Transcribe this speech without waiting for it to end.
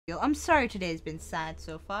I'm sorry today's been sad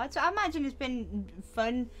so far. So I imagine it's been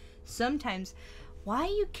fun sometimes. Why are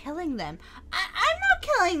you killing them? I'm not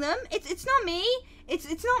killing them. It's not me.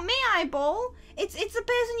 It's not me, Eyeball. It's the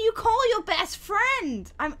person you call your best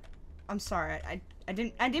friend. I'm sorry. I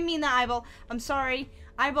didn't mean that, Eyeball. I'm sorry,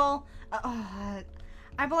 Eyeball.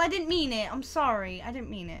 Eyeball, I didn't mean it. I'm sorry. I didn't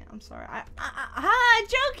mean it. I'm sorry.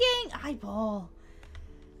 Joking. Eyeball.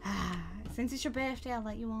 Since it's your birthday, I'll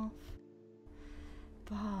let you off.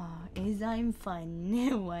 Is I'm fun?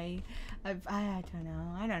 No way. I don't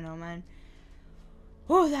know. I don't know, man.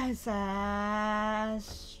 Oh, that's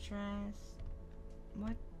stress.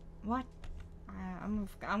 What? I'm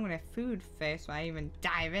gonna food first before I even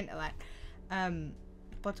dive into that.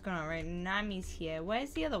 What's going on? Right, Nami's here.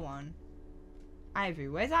 Where's the other one? Ivy.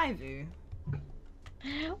 Where's Ivy?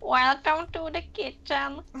 Welcome to the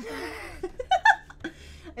kitchen.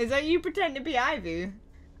 Is that you pretend to be Ivy?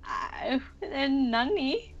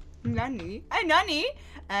 Nunny. Nunny? Hey, Nunny!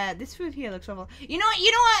 This food here looks awful. You know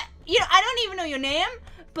what? I don't even know your name,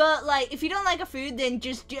 but like, if you don't like a food, then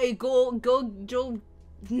just go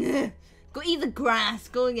eat the grass.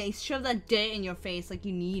 Go shove that dirt in your face like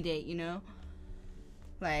you need it, you know?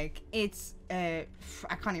 Like, it's, I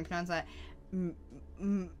can't even pronounce that.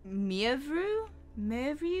 Mervru?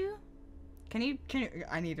 Can you,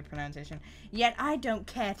 I need a pronunciation. Yet I don't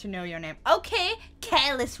care to know your name. Okay,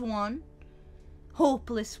 careless one.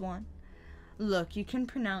 Hopeless one. Look, you can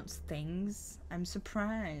pronounce things. I'm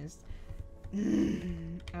surprised.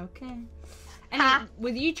 Okay. And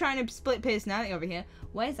with you trying to split personality over here,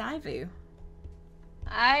 where's Ivy?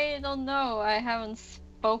 I don't know. I haven't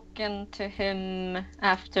spoken to him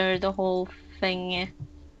after the whole thing.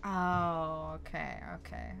 Oh, okay.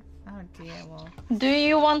 Oh dear, well. Do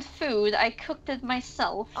you want food? I cooked it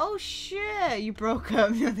myself. Oh shit, you broke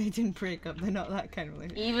up. No, they didn't break up. They're not that kind of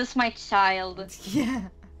relationship. He was my child. Yeah.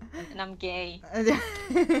 And I'm gay.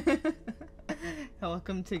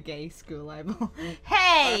 Welcome to gay school, Eyeball.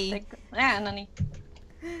 Hey! Yeah, Nani.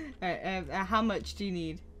 Alright, how much do you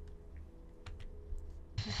need?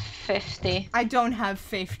 50. I don't have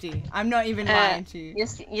 50. I'm not even lying to you.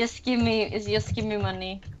 Just give me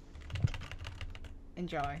money.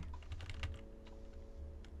 Enjoy.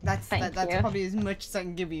 That's Thank you. probably as much as I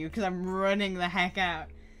can give you because I'm running the heck out.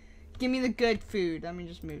 Give me the good food. Let me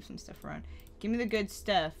just move some stuff around. Give me the good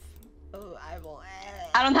stuff. Oh, Eyeball.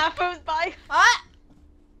 I don't have food, bye. What?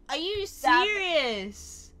 Are you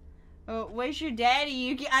serious? Oh, where's your daddy,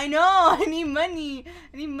 Yuki? I know. I need money.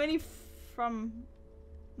 I need money from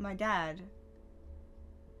my dad.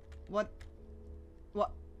 What?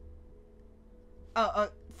 Oh,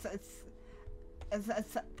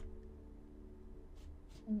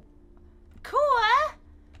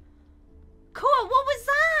 Koa, what was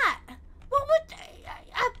that? What would?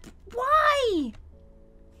 Why?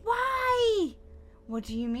 Why? What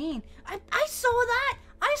do you mean? I saw that.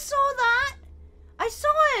 I saw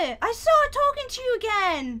it. I saw it talking to you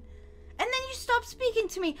again. And then you stopped speaking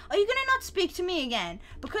to me. Are you gonna not speak to me again?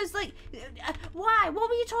 Because, like, why? What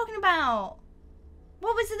were you talking about?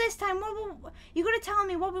 What was it this time? You gotta tell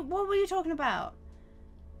me. What were you talking about?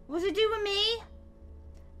 Was it do with me?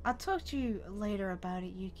 I'll talk to you later about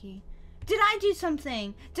it, Yuki. Did I do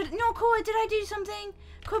something? No, Koa, did I do something?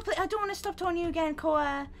 Koa, please, I don't want to stop talking to you again,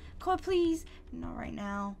 Koa. Koa, please. Not right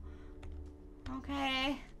now.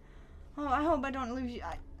 Okay. Oh, I hope I don't lose you.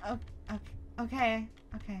 Okay.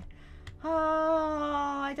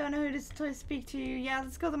 Oh, I don't know who to speak to. Yeah,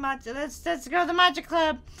 let's go to the magic. Let's go to the magic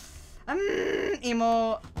club.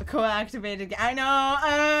 Emo Koa activated. I know.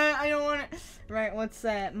 I don't want to. Right, what's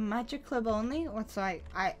magic club only? What's I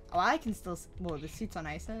can still. Whoa, the seat's on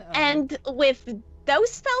ice. And with those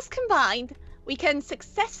spells combined, we can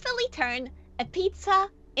successfully turn a pizza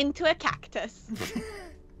into a cactus.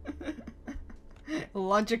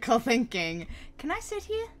 Logical thinking. Can I sit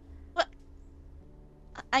here? What?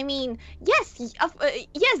 I mean, yes,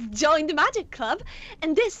 join the magic club.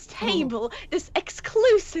 And this table, this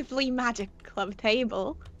exclusively magic club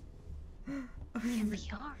table. Here we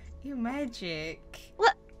are. You magic.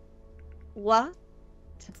 What?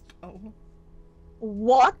 Oh.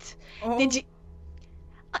 What? Oh. Did you...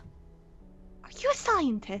 Are you a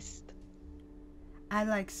scientist? I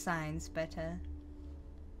like science better.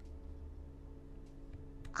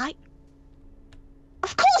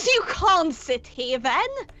 Of course you can't sit here then!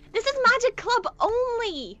 This is magic club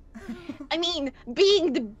only! I mean,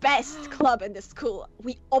 being the best club in the school,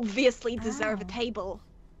 we obviously deserve a table.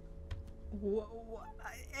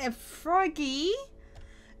 Froggy?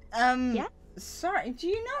 Yeah? Sorry, do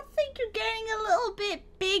you not think you're getting a little bit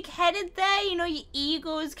big-headed there? You know, your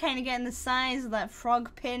ego is kind of getting the size of that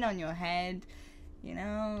frog pin on your head. You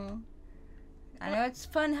know? I know it's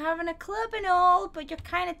fun having a club and all, but you're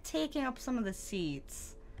kind of taking up some of the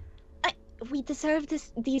seats. We deserve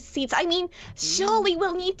these seats. I mean, surely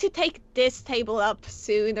we'll need to take this table up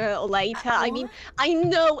sooner or later. I mean, I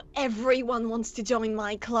know everyone wants to join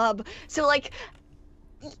my club. So, like,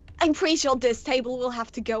 I'm pretty sure this table will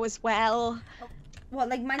have to go as well. What,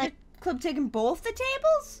 like Magic Club taking both the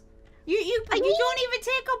tables? You don't even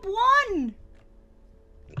take up one.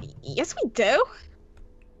 Yes, we do.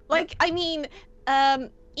 Like, I mean,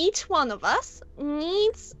 each one of us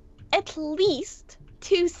needs at least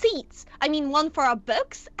 2 seats. I mean, one for our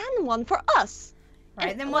books and one for us.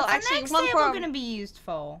 Right, then what's the next table going to be used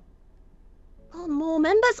for? Well, more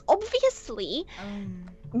members, obviously.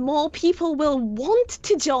 More people will want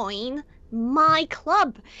to join my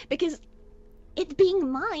club because it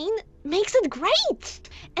being mine makes it great.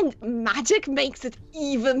 And magic makes it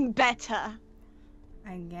even better.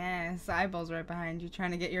 I guess. Eyeball's right behind you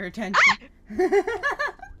trying to get your attention.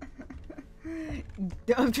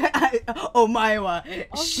 Omaewa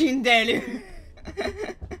Shinderu.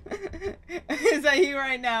 Is that you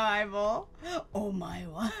right now, Eyeball?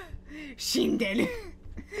 Omaewa Shinderu.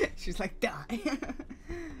 She's like, die.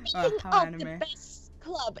 Speaking of the best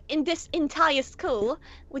club in this entire school,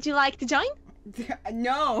 would you like to join?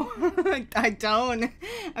 No, I don't.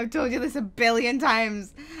 I've told you this a billion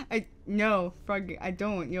times. No, Froggy, I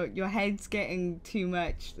don't. Your head's getting too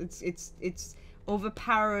much. It's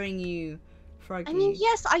overpowering you, Froggy. I mean,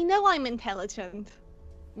 yes, I know I'm intelligent.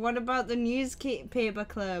 What about the newspaper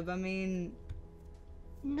club? I mean,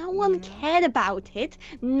 no one cared about it.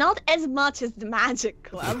 Not as much as the magic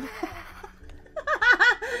club.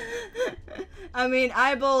 I mean,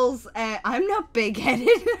 Eyeballs, I'm not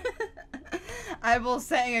big-headed. Eyeball's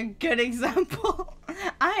setting a good example.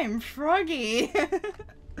 I'm Froggy.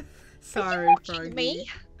 Sorry, Froggy. Me?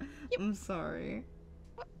 I'm sorry.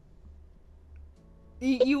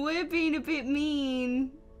 You were being a bit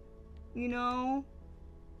mean, you know?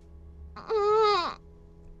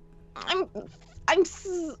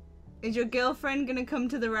 Is your girlfriend gonna come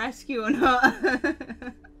to the rescue or not?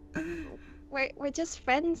 We're just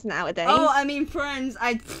friends nowadays. Oh, I mean friends.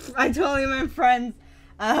 I totally meant friends.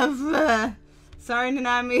 Sorry,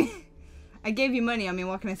 Nanami. I gave you money. I mean,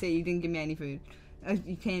 what can I say? You didn't give me any food.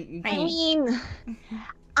 You can't. I mean,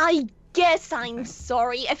 I guess I'm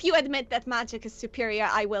sorry. If you admit that magic is superior,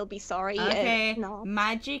 I will be sorry. Okay, no.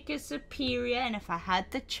 Magic is superior, and if I had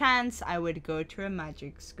the chance, I would go to a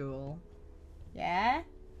magic school. Yeah?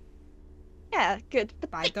 Yeah, good. But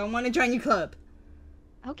I don't want to join your club.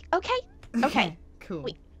 Okay. Cool.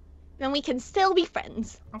 Then we can still be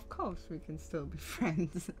friends. Of course we can still be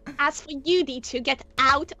friends. As for you, Dichu, get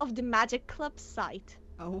out of the magic club site.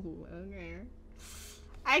 Oh, okay.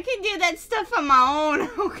 I can do that stuff on my own.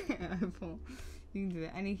 Okay, you can do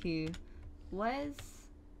it. Anywho,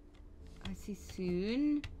 I see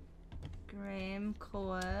soon. Graham,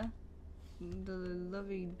 Koa, the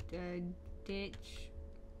lovely ditch.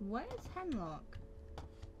 What is Hemlock?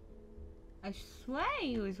 I swear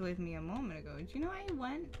he was with me a moment ago. Do you know where he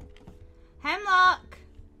went? Hemlock!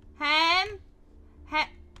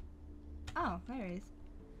 Oh, there he is.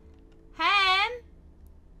 Hem!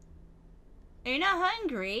 Are you not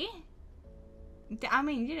hungry? I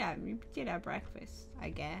mean, you did have breakfast, I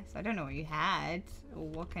guess. I don't know what you had, or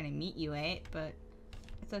what kind of meat you ate, but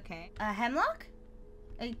it's okay. Hemlock?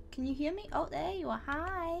 Can you hear me? Oh, there you are.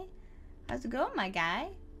 Hi. How's it going, my guy?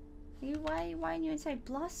 Why aren't you inside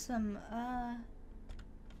Blossom?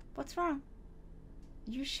 What's wrong?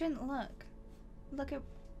 You shouldn't look. Look at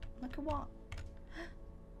what?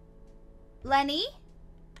 Lenny?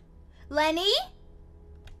 Lenny?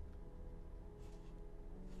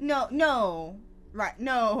 No. Right,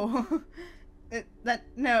 no.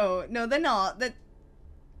 No, they're not.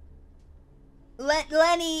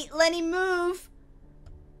 Lenny, move.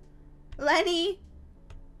 Lenny.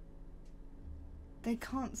 They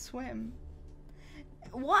can't swim.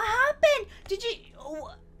 What happened? Did you...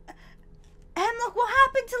 Hemlock, what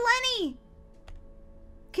happened to Lenny?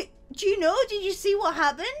 Do you know? Did you see what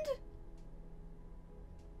happened?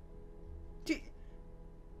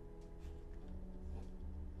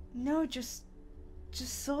 No, just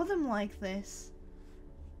saw them like this.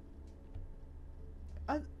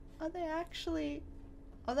 Are they actually,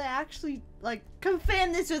 like,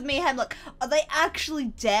 confirm this with me, Hemlock. Are they actually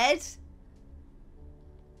dead?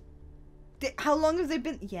 How long have they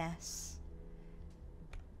been? Yes.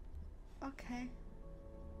 Okay.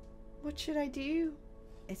 What should I do?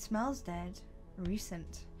 It smells dead.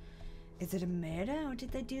 Recent. Is it a murder or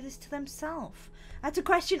did they do this to themselves? That's a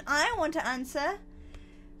question I want to answer.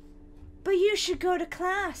 But you should go to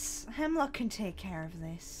class. Hemlock can take care of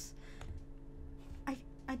this.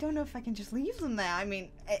 I don't know if I can just leave them there. I mean,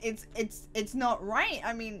 it's not right.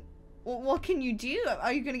 I mean, what can you do?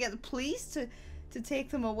 Are you gonna get the police to take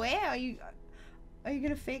them away? Are you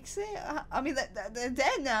gonna fix it? I mean, they're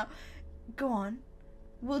dead now. Go on.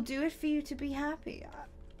 We'll do it for you to be happy.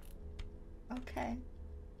 Okay.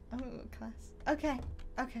 I'm gonna go to class. Okay.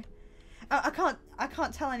 Okay. I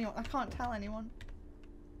can't tell anyone. I can't tell anyone.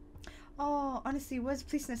 Oh, honestly, where's the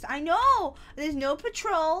police nest? I know! There's no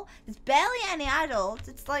patrol. There's barely any adults.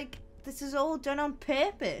 It's like, this is all done on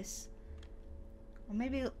purpose. Or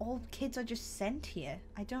maybe all kids are just sent here.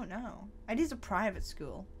 I don't know. It is a private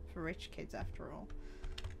school for rich kids, after all.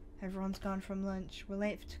 Everyone's gone from lunch. We're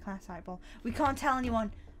late to class, Eyeball. We can't tell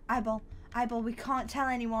anyone. Eyeball, we can't tell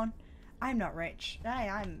anyone. I'm not rich.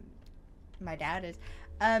 I'm... My dad is.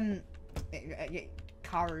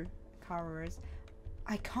 Karu is.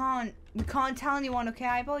 We can't tell anyone, okay,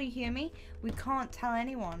 Eyeball? You hear me? We can't tell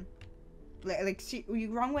anyone. Like, were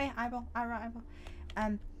you wrong way, Eyeball? Alright,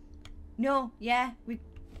 Eyeball. No, yeah, we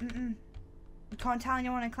can't tell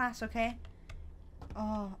anyone in class, okay?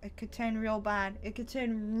 Oh, it could turn real bad. It could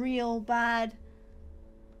turn real bad.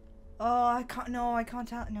 Oh, I can't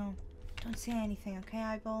tell. No, don't say anything, okay,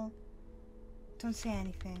 Eyeball? Don't say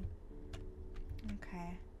anything.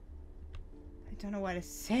 Okay. I don't know what to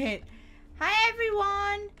say. Hi,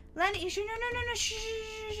 everyone! Lenny, no, shh,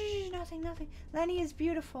 nothing. Lenny is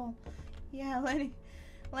beautiful. Yeah,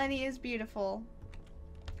 Lenny is beautiful.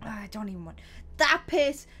 Oh, I don't even want that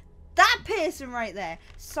person right there.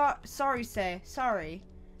 Sorry, sir. Sorry.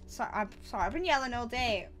 I'm sorry. I've been yelling all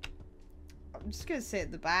day. I'm just gonna sit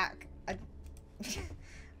at the back. I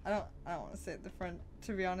don't want to sit at the front,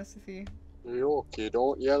 to be honest with you. You're okay.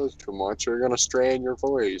 Don't yell too much. You're gonna strain your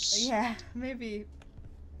voice. Yeah, maybe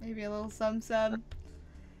a little some.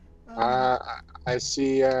 I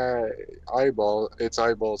see. Eyeball. It's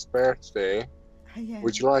Eyeball's birthday. Yeah.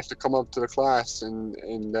 Would you like to come up to the class and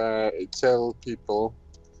tell people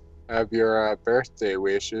of your birthday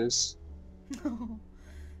wishes? Oh,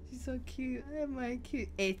 she's so cute. Am I cute?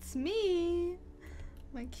 It's me,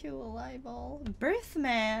 my cute little Eyeball.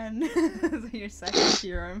 Birthman. Is your second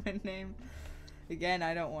hero name? Again,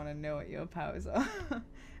 I don't want to know what your powers are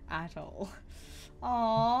at all.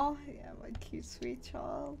 Aww, yeah, my cute sweet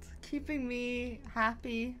child, keeping me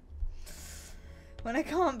happy when I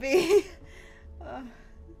can't be. I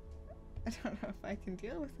don't know if I can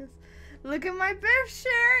deal with this. Look at my birth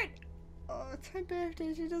shirt! Oh, it's her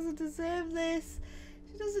birthday. She doesn't deserve this.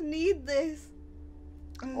 She doesn't need this.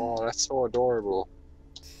 Oh, that's so adorable.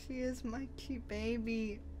 She is my cute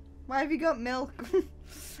baby. Why have you got milk?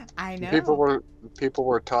 I know. People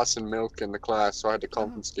were tossing milk in the class, so I had to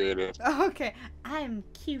confiscate it. Oh, okay, I'm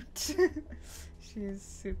cute. She is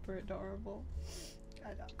super adorable.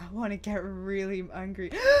 I want to get really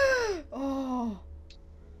angry. Oh.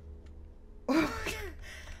 Okay.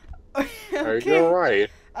 Are you alright?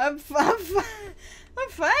 I'm fine.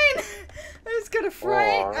 I just got a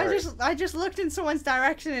fright. Oh, right. I just looked in someone's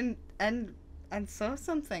direction and saw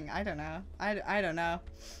something. I don't know. I don't know.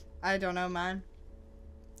 I don't know, man.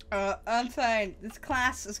 I'm fine. This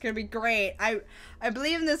class is gonna be great. I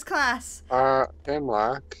believe in this class.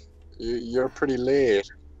 Hemlock, you're pretty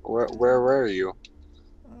late. Where were you?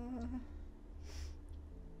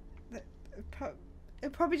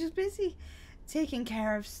 Probably just busy, taking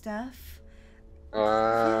care of stuff.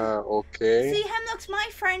 Okay. See, Hemlock's my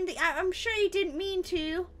friend. I'm sure you didn't mean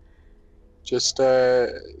to. Just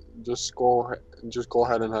go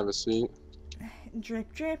ahead and have a seat.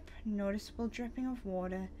 Drip, drip. Noticeable dripping of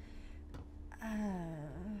water. I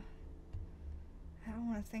don't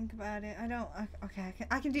want to think about it. Okay,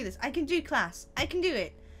 I can do this. I can do class. I can do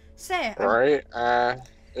it. Say it. Alright.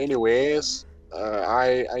 Anyways,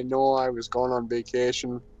 I know I was going on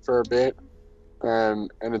vacation for a bit,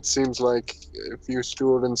 and it seems like a few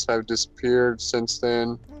students have disappeared since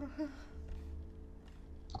then.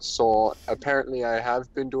 So apparently I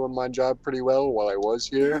have been doing my job pretty well while I was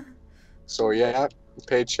here. So yeah,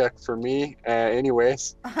 paycheck for me.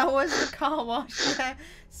 Anyways. How was the car wash there?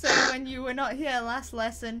 So when you were not here last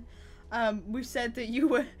lesson, we said that you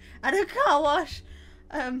were at a car wash.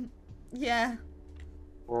 Yeah.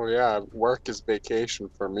 Well, yeah, work is vacation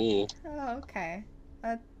for me. Oh, okay.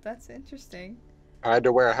 That's interesting. I had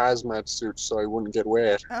to wear a hazmat suit so I wouldn't get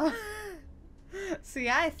wet. Oh. See,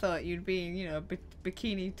 I thought you'd be, you know,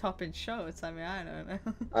 bikini top and shorts. I mean, I don't know.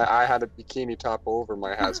 I had a bikini top over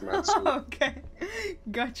my hazmat suit. Okay.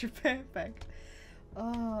 Gotcha, perfect.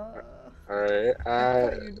 Oh. Alright, I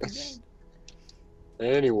thought you'd be dead.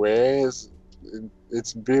 anyways,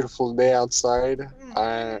 it's a beautiful day outside.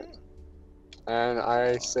 And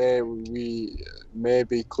I say we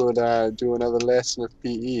maybe could do another lesson of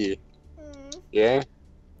PE. Yeah?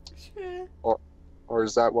 Sure. Or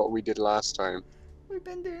is that what we did last time? We've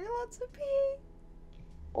been doing lots of PE.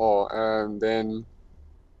 Oh, and then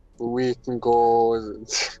we can go.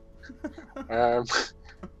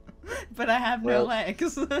 But I have no well,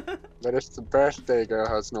 legs. But if the birthday girl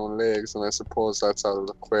has no legs, then I suppose that's out of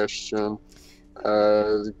the question.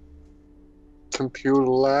 Computer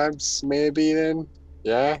labs, maybe then?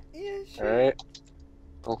 Yeah? Yeah, sure. Alright.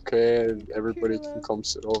 Okay, everybody Computer can lab. come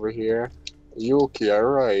sit over here. Yuki,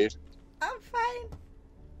 alright. I'm fine.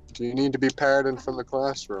 Do you need to be pardoned from the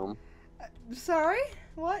classroom? Sorry?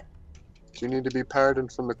 What? Do you need to be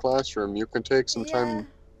pardoned from the classroom? You can take some time.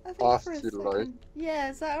 I think off for a if you'd second. like.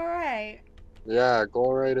 Yeah, is that alright? Yeah, go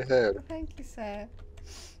right ahead. Thank you, sir.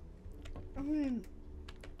 Well,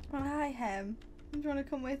 hi, Hem. Do you want to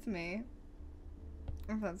come with me?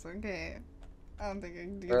 If that's okay. I don't think I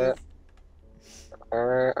can do this.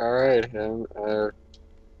 Alright, him.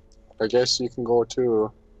 I guess you can go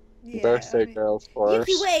too. Yeah, Birthday girl, of course.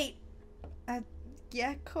 Yuki, wait!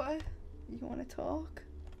 Yeah, Koi? You want to talk?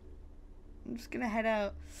 I'm just gonna head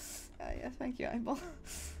out. Yeah, thank you, Eyeball.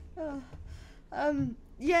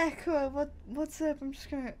 Yeah, Koi, what's up? I'm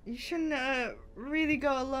just gonna... You shouldn't really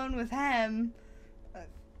go alone with Hem.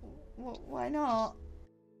 Why not?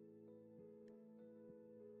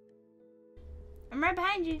 I'm right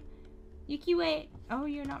behind you. Yuki, wait. Oh,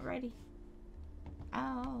 you're not ready.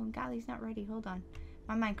 Oh, Galley's not ready. Hold on.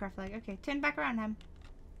 My Minecraft leg. Okay, turn back around, Hem.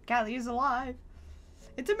 Galley is alive.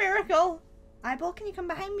 It's a miracle. Eyeball, can you come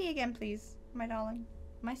behind me again, please? My darling.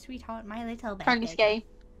 My sweetheart. My little baby. Froggy's gay.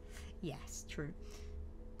 Yes, true.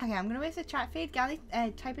 Okay, I'm gonna wait for the chat fade. Galley,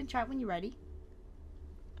 type in chat when you're ready.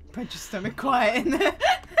 Put your stomach quiet in there.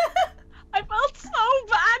 I felt so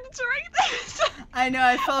bad during this. I know,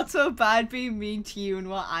 I felt so bad being mean to you and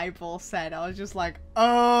what Eyeball said. I was just like,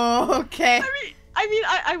 oh, okay.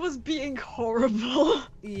 I was being horrible.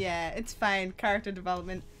 Yeah, it's fine. Character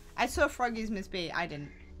development. I saw Froggy's Miss B. I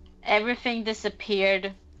didn't. Everything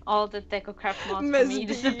disappeared. All the DecoCraft mods for me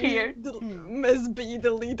disappeared. Miss B,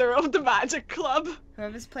 the leader of the magic club.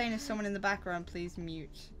 Whoever's playing is someone in the background, please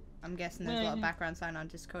mute. I'm guessing there's a lot of background sound on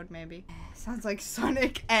Discord, maybe. Sounds like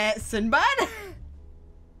Sonic Sinbad.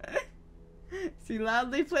 Is he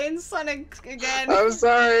loudly playing Sonic again? I'm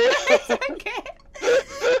sorry. It's okay.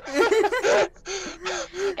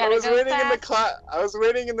 I was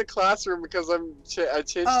waiting in the classroom because I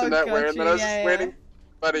changed to Netware, and then I was just waiting for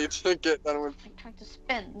buddy to get done with. I'm trying to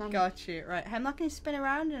spin. Got you. Right, I'm not gonna spin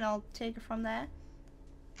around, and I'll take it from there.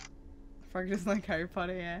 Frog just like Harry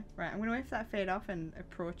Potter, yeah. Right, I'm gonna wait for that fade off and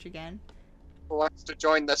approach again. Who wants to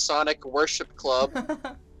join the Sonic Worship Club?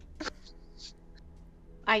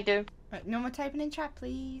 I do. Right, no more typing in chat,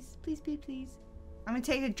 please. Please, please, please. I'm gonna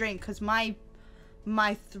take a drink because my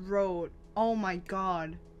throat. Oh my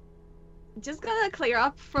god. Just gonna clear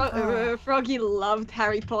up. Froggy loved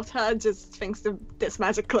Harry Potter. Just thinks this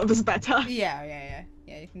magic club is better. Yeah.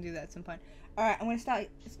 You can do that at some point. All right, I'm gonna start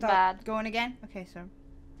Bad. going again. Okay, so